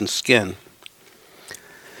nails, teeth, and skin.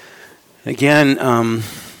 Again,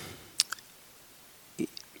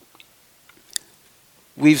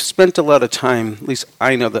 we've spent a lot of time, at least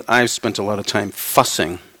I know that I've spent a lot of time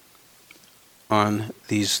fussing on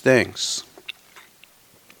these things.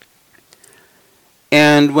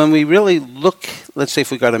 And when we really look, let's say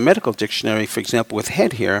if we got a medical dictionary, for example, with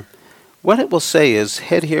head hair, what it will say is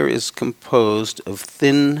head hair is composed of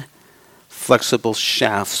thin, flexible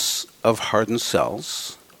shafts of hardened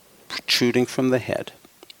cells protruding from the head.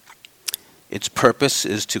 Its purpose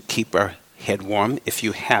is to keep our head warm, if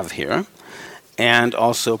you have hair, and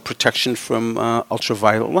also protection from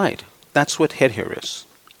ultraviolet light. That's what head hair is.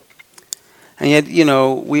 And yet,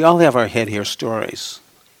 we all have our head hair stories.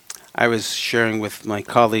 I was sharing with my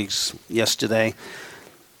colleagues yesterday.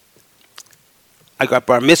 I got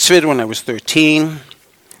bar mitzvahed when I was 13,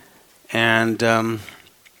 and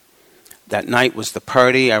that night was the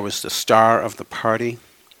party. I was the star of the party.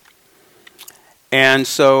 And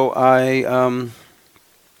so I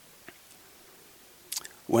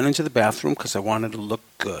went into the bathroom because I wanted to look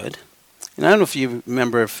good. And I don't know if you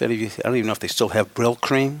remember, I don't even know if they still have Brill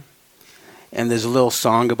cream. And there's a little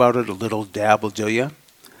song about it, a little dab will do ya.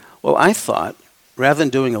 Well, I thought, rather than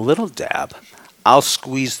doing a little dab, I'll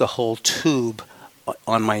squeeze the whole tube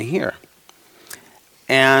on my hair.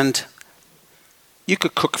 And you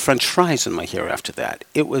could cook French fries in my hair after that.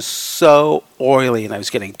 It was so oily, and I was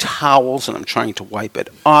getting towels, and I'm trying to wipe it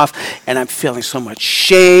off, and I'm feeling so much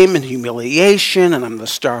shame and humiliation, and I'm the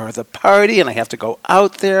star of the party, and I have to go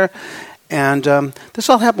out there. And this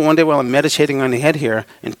all happened one day while I'm meditating on the head hair,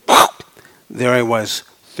 and there I was,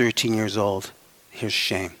 13 years old. Here's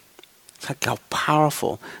shame. It's like how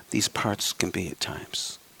powerful these parts can be at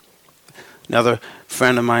times. Another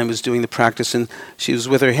friend of mine was doing the practice, and she was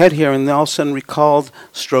with her head hair, and all of a sudden recalled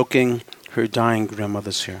stroking her dying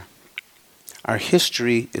grandmother's hair. Our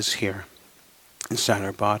history is here, inside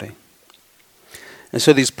our body. And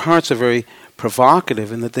so these parts are very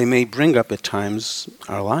provocative in that they may bring up at times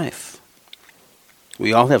our life.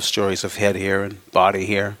 We all have stories of head hair and body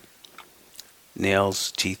hair,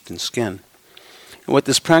 nails, teeth, and skin. And what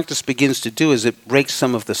this practice begins to do is it breaks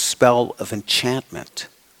some of the spell of enchantment.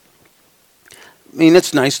 I mean,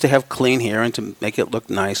 it's nice to have clean hair and to make it look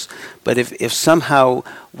nice, but if somehow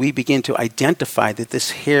we begin to identify that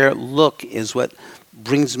this hair look is what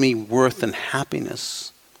brings me worth and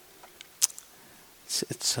happiness,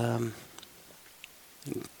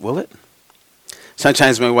 will it?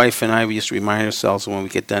 Sometimes my wife and I, we used to remind ourselves when we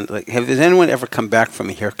get done, like, has anyone ever come back from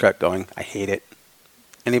a haircut going, I hate it?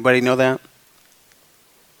 Anybody know that?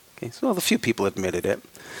 Okay, so a few people admitted it.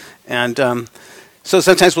 And so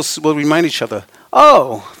sometimes we'll remind each other,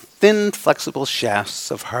 oh, thin, flexible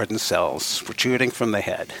shafts of hardened cells protruding from the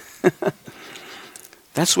head.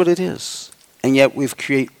 That's what it is. And yet we've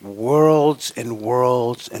created worlds and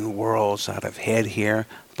worlds and worlds out of head hair,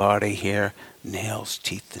 body hair, nails,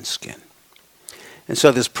 teeth, and skin. And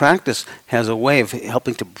so this practice has a way of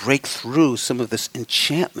helping to break through some of this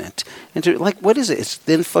enchantment. And to, like, what is it? It's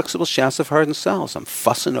thin, flexible shafts of hardened cells. I'm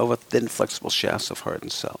fussing over thin, flexible shafts of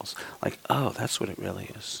hardened cells. Like, oh, that's what it really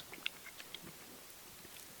is.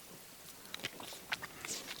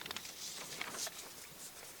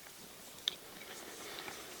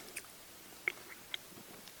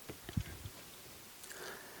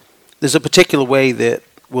 There's a particular way that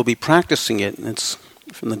we'll be practicing it, and it's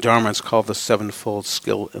from the Dharma. It's called the Sevenfold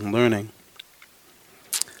Skill in Learning.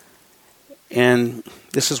 And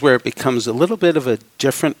this is where it becomes a little bit of a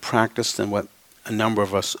different practice than what a number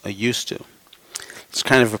of us are used to. It's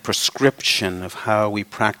kind of a prescription of how we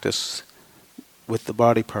practice with the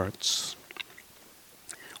body parts.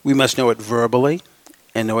 We must know it verbally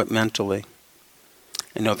and know it mentally.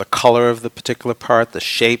 And know the color of the particular part, the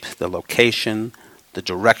shape, the location, the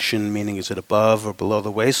direction, meaning is it above or below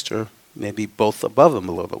the waist, or maybe both above and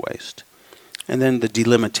below the waist. And then the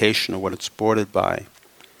delimitation of what it's bordered by,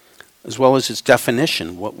 as well as its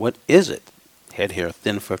definition. What is it? Head, hair,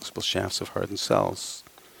 thin, flexible shafts of hardened cells,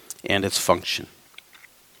 and its function.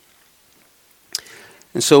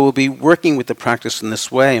 And so we'll be working with the practice in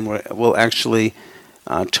this way, and we'll actually,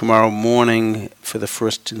 tomorrow morning for the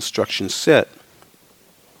first instruction sit,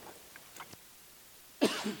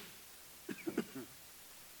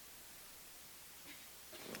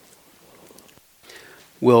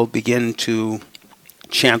 we'll begin to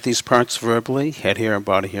chant these parts verbally, head, hair,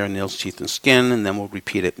 body hair, nails, teeth, and skin, and then we'll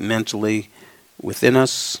repeat it mentally within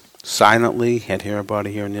us, silently, head, hair,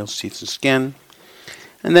 body hair, nails, teeth, and skin.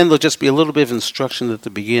 And then there'll just be a little bit of instruction at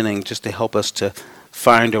the beginning just to help us to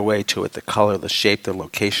find our way to it, the color, the shape, the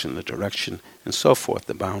location, the direction, and so forth,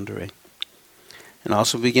 the boundary. And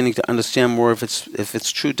also beginning to understand more of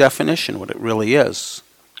its true definition, what it really is,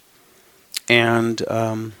 and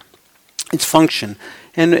its function.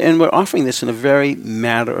 And we're offering this in a very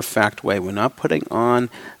matter-of-fact way. We're not putting on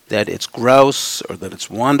that it's gross or that it's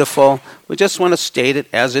wonderful. We just want to state it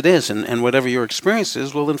as it is. And whatever your experience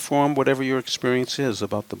is will inform whatever your experience is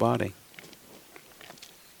about the body.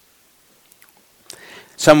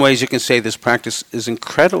 Some ways you can say this practice is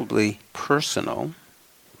incredibly personal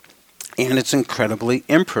and it's incredibly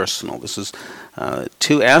impersonal. This is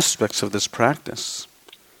two aspects of this practice.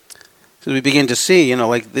 So we begin to see,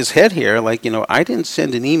 like this head here, I didn't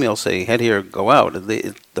send an email saying, head here, go out.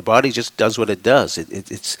 The body just does what it does.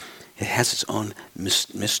 It has its own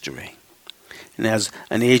mystery. And as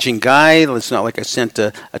an aging guy, it's not like I sent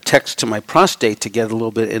a text to my prostate to get a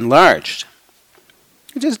little bit enlarged.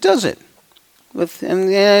 It just does it.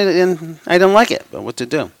 And I don't like it, but what to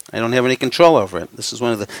do? I don't have any control over it. This is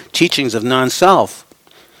one of the teachings of non-self.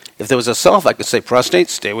 If there was a self, I could say, prostate,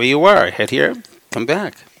 stay where you are. Head here, come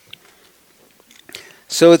back.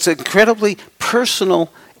 So it's incredibly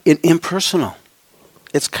personal and impersonal.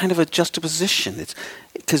 It's kind of a juxtaposition. It's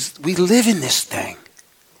because we live in this thing,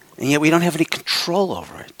 and yet we don't have any control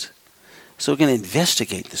over it. So we're going to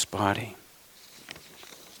investigate this body.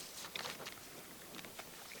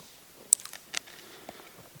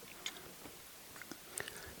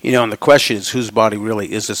 And the question is, whose body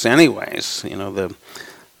really is this anyways? A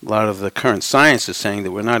lot of the current science is saying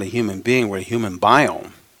that we're not a human being, we're a human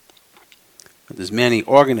biome. There's many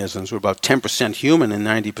organisms. We're about 10% human and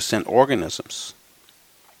 90% organisms.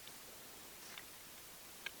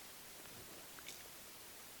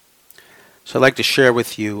 So I'd like to share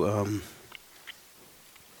with you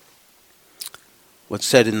what's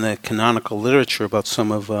said in the canonical literature about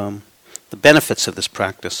some of the benefits of this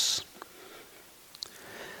practice.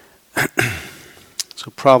 So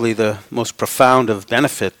probably the most profound of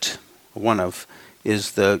benefit, one of,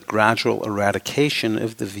 is the gradual eradication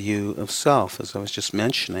of the view of self, as I was just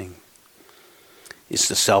mentioning. It's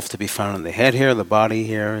the self to be found in the head here, the body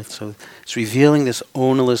here. So it's revealing this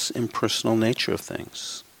ownerless, impersonal nature of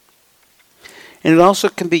things. And it also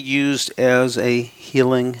can be used as a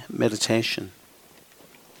healing meditation.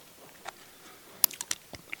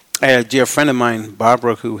 I had a dear friend of mine,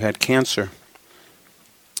 Barbara, who had cancer,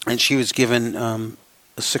 and she was given a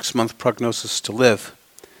 6-month prognosis to live.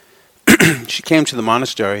 She came to the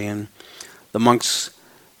monastery, and the monks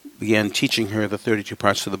began teaching her the 32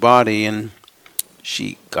 parts of the body, and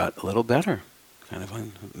she got a little better. Kind of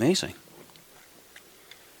amazing.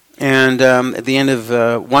 And at the end of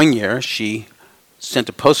 1 year, she sent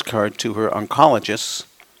a postcard to her oncologist.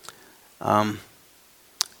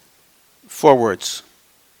 4 words.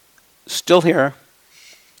 Still here.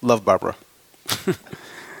 Love, Barbara.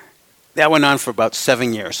 That went on for about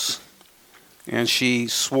 7 years. And she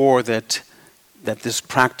swore that this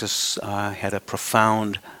practice had a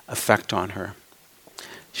profound effect on her.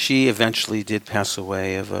 She eventually did pass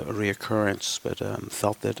away of a reoccurrence, but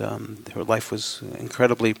felt that her life was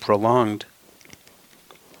incredibly prolonged.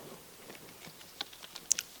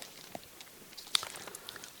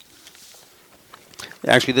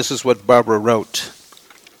 Actually, this is what Barbara wrote.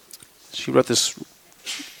 She wrote this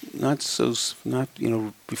not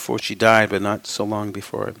before she died, but not so long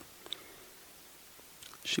before it.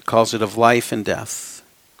 She calls it Of Life and Death.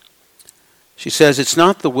 She says, "It's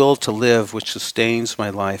not the will to live which sustains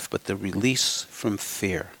my life, but the release from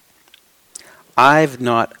fear. I've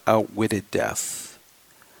not outwitted death,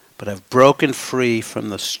 but I've broken free from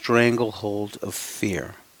the stranglehold of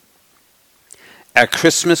fear. At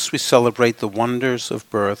Christmas we celebrate the wonders of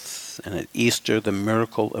birth, and at Easter the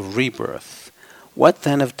miracle of rebirth. What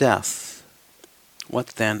then of death? What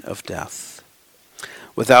then of death?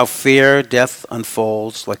 Without fear, death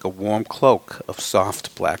unfolds like a warm cloak of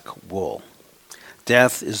soft black wool.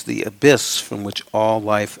 Death is the abyss from which all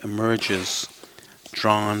life emerges,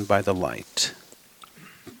 drawn by the light."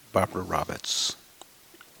 Barbara Roberts.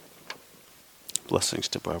 Blessings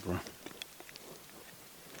to Barbara.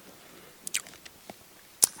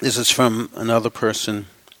 This is from another person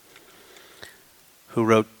who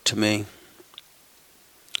wrote to me.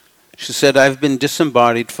 She said, "I've been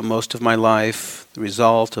disembodied for most of my life, the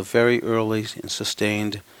result of very early and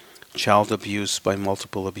sustained child abuse by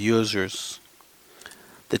multiple abusers.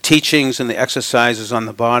 The teachings and the exercises on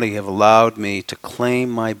the body have allowed me to claim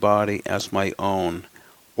my body as my own,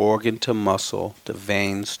 organ to muscle, to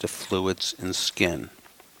veins, to fluids and skin.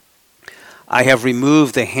 I have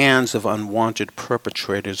removed the hands of unwanted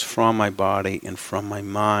perpetrators from my body and from my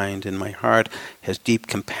mind, and my heart has deep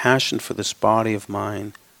compassion for this body of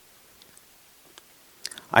mine.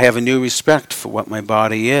 I have a new respect for what my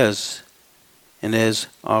body is and has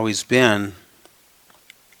always been.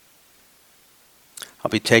 I'll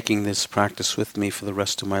be taking this practice with me for the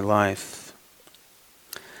rest of my life."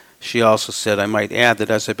 She also said, "I might add that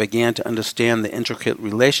as I began to understand the intricate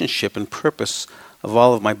relationship and purpose of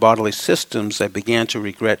all of my bodily systems, I began to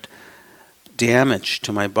regret damage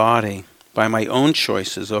to my body by my own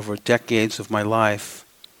choices over decades of my life.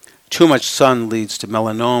 Too much sun leads to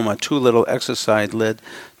melanoma, too little exercise led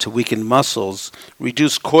to weakened muscles,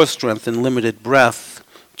 reduced core strength and limited breath.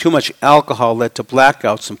 Too much alcohol led to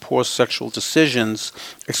blackouts and poor sexual decisions.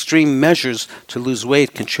 Extreme measures to lose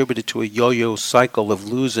weight contributed to a yo-yo cycle of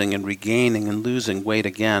losing and regaining and losing weight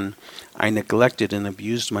again. I neglected and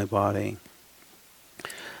abused my body.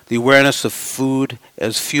 The awareness of food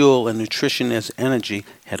as fuel and nutrition as energy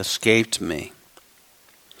had escaped me.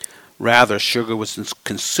 Rather, sugar was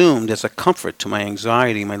consumed as a comfort to my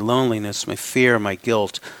anxiety, my loneliness, my fear, my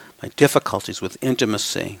guilt, my difficulties with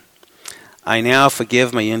intimacy. I now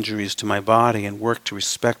forgive my injuries to my body and work to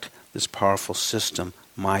respect this powerful system,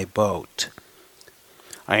 my boat.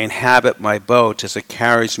 I inhabit my boat as it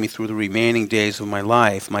carries me through the remaining days of my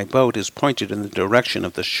life. My boat is pointed in the direction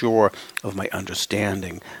of the shore of my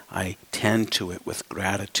understanding. I tend to it with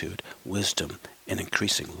gratitude, wisdom, and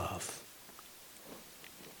increasing love."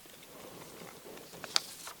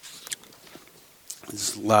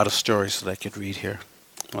 There's a lot of stories that I could read here.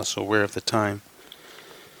 I'm also aware of the time.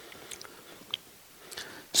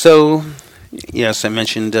 So, yes, I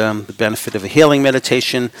mentioned the benefit of a healing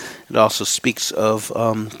meditation. It also speaks of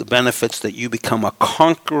the benefits that you become a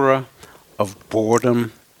conqueror of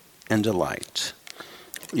boredom and delight.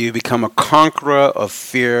 You become a conqueror of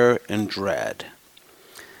fear and dread.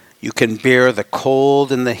 You can bear the cold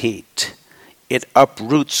and the heat. It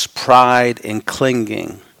uproots pride and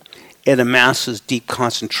clinging. It amasses deep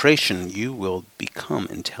concentration. You will become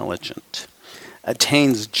intelligent.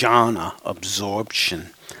 Attains jhana,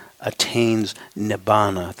 absorption. Attains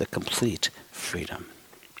nibbana, the complete freedom.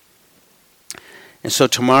 And so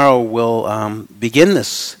tomorrow we'll begin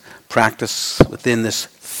this practice within this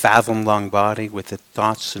fathom-long body with the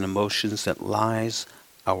thoughts and emotions that lies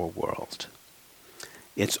our world.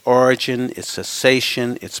 Its origin, its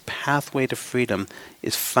cessation, its pathway to freedom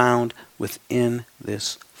is found within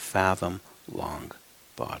this fathom-long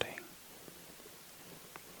body.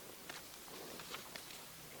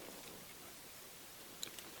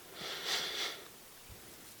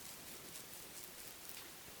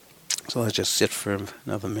 So let's just sit for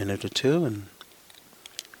another minute or two and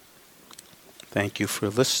thank you for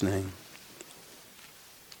listening.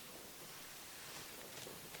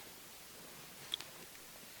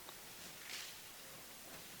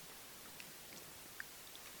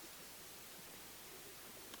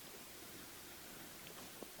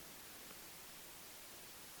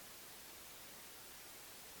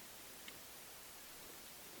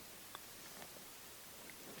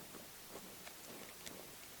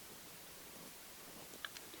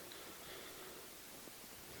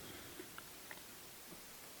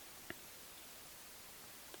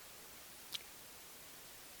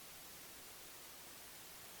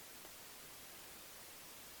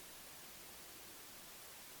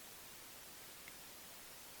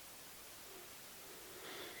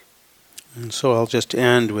 And so I'll just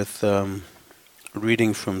end with a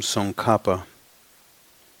reading from Tsongkhapa.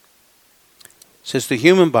 It says, the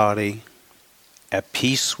human body, at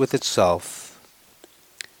peace with itself,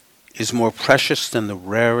 is more precious than the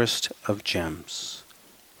rarest of gems.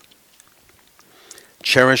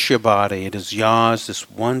 Cherish your body. It is yours this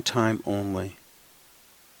one time only.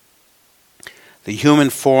 The human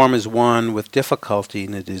form is won with difficulty,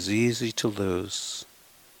 and it is easy to lose.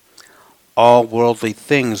 All worldly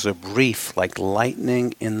things are brief, like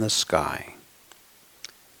lightning in the sky.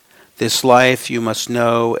 This life you must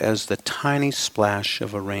know as the tiny splash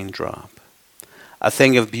of a raindrop, a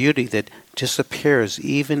thing of beauty that disappears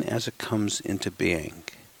even as it comes into being.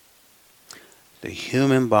 The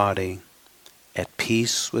human body, at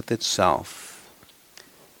peace with itself,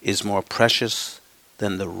 is more precious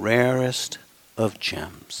than the rarest of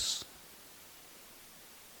gems.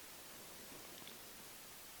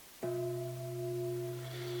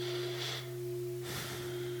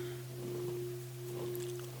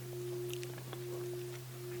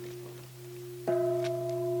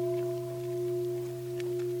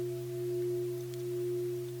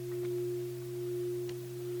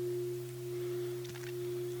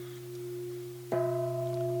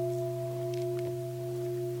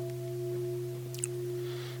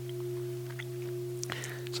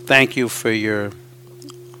 Thank you for your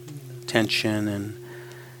attention,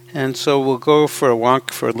 and so we'll go for a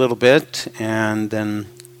walk for a little bit and then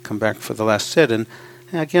come back for the last sit. And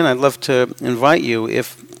again, I'd love to invite you,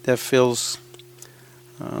 if that feels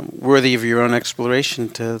worthy of your own exploration,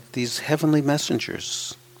 to these heavenly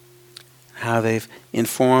messengers, how they've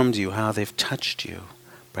informed you, how they've touched you,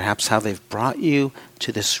 perhaps how they've brought you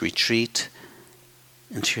to this retreat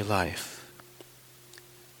into your life.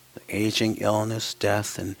 The aging, illness,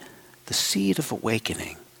 death, and the seed of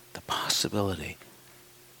awakening, the possibility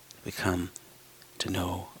to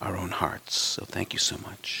know our own hearts. So thank you so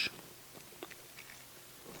much.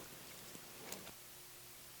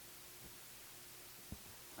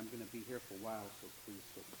 I'm going to be here for a while, so please